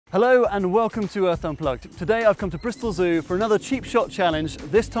Hello and welcome to Earth Unplugged. Today I've come to Bristol Zoo for another cheap shot challenge,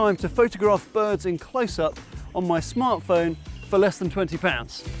 this time to photograph birds in close-up on my smartphone for less than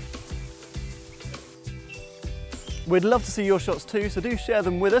 £20. We'd love to see your shots too, so do share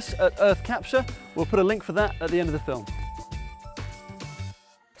them with us at Earth Capture. We'll put a link for that at the end of the film.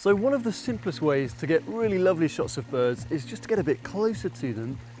 So one of the simplest ways to get really lovely shots of birds is just to get a bit closer to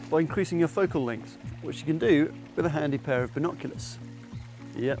them by increasing your focal length, which you can do with a handy pair of binoculars.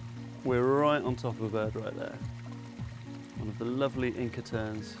 Yep, we're right on top of a bird right there. One of the lovely Inca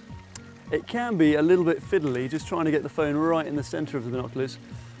terns. It can be a little bit fiddly just trying to get the phone right in the centre of the binoculars,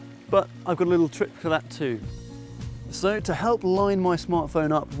 but I've got a little trick for that too. So to help line my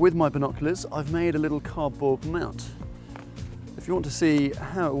smartphone up with my binoculars, I've made a little cardboard mount. If you want to see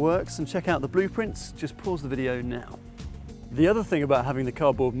how it works and check out the blueprints, just pause the video now. The other thing about having the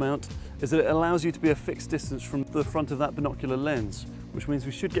cardboard mount is that it allows you to be a fixed distance from the front of that binocular lens, which means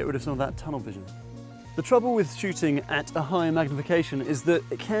we should get rid of some of that tunnel vision. The trouble with shooting at a higher magnification is that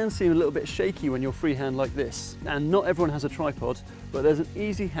it can seem a little bit shaky when you're freehand like this, and not everyone has a tripod, but there's an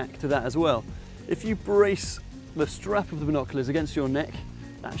easy hack to that as well. If you brace the strap of the binoculars against your neck,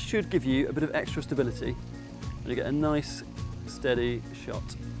 that should give you a bit of extra stability, and you get a nice, steady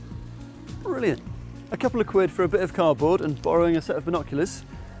shot. Brilliant. A couple of quid for a bit of cardboard and borrowing a set of binoculars,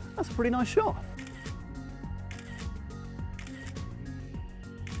 that's a pretty nice shot.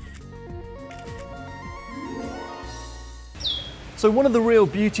 So one of the real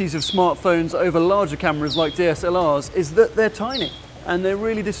beauties of smartphones over larger cameras like DSLRs is that they're tiny and they're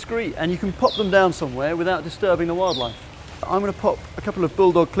really discreet and you can pop them down somewhere without disturbing the wildlife. I'm going to pop a couple of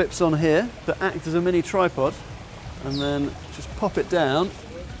bulldog clips on here that act as a mini tripod and then just pop it down.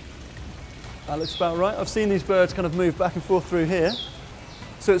 That looks about right. I've seen these birds kind of move back and forth through here.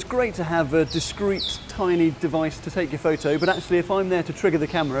 So it's great to have a discreet, tiny device to take your photo, but actually if I'm there to trigger the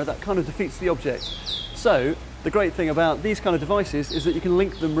camera, that kind of defeats the object. So the great thing about these kind of devices is that you can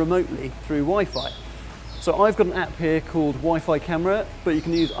link them remotely through Wi-Fi. So I've got an app here called Wi-Fi Camera, but you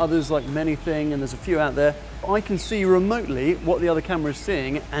can use others like ManyThing, and there's a few out there. I can see remotely what the other camera is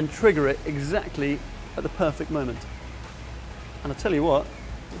seeing and trigger it exactly at the perfect moment. And I tell you what,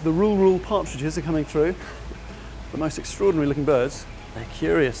 the rule partridges are coming through. The most extraordinary looking birds. They're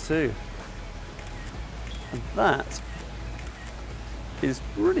curious too. And that is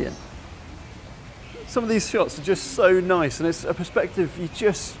brilliant. Some of these shots are just so nice and it's a perspective you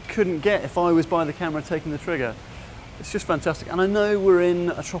just couldn't get if I was by the camera taking the trigger. It's just fantastic. And I know we're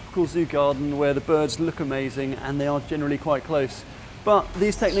in a tropical zoo garden where the birds look amazing and they are generally quite close. But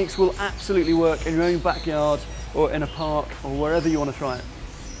these techniques will absolutely work in your own backyard or in a park or wherever you want to try it.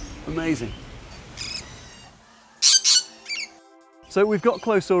 Amazing. So we've got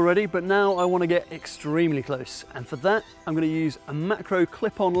close already, but now I want to get extremely close. And for that, I'm going to use a macro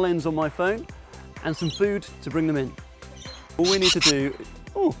clip-on lens on my phone and some food to bring them in. All we need to do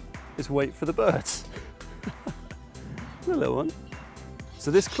is wait for the birds. The little one.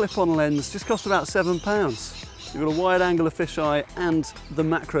 So this clip-on lens just costs about £7. You've got a wide angle of fisheye and the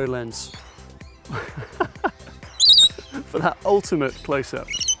macro lens. For that ultimate close-up.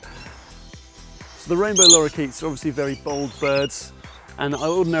 So the rainbow lorikeets are obviously very bold birds, and I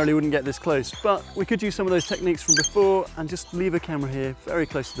ordinarily wouldn't get this close, but we could use some of those techniques from before and just leave a camera here very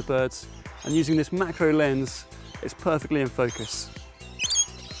close to the birds, and using this macro lens, it's perfectly in focus.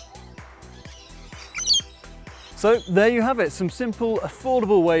 So there you have it, some simple,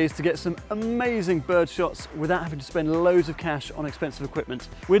 affordable ways to get some amazing bird shots without having to spend loads of cash on expensive equipment.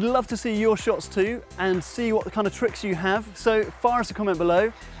 We'd love to see your shots too and see what kind of tricks you have, so fire us a comment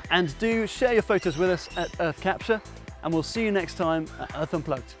below and do share your photos with us at Earth Capture, and we'll see you next time at Earth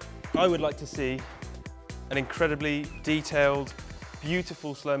Unplugged. I would like to see an incredibly detailed,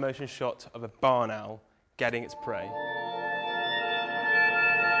 beautiful slow motion shot of a barn owl getting its prey.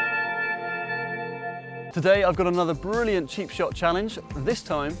 Today I've got another brilliant cheap shot challenge, this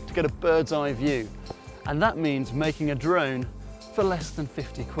time to get a bird's eye view. And that means making a drone for less than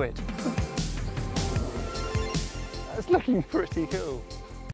 50 quid. That's looking pretty cool.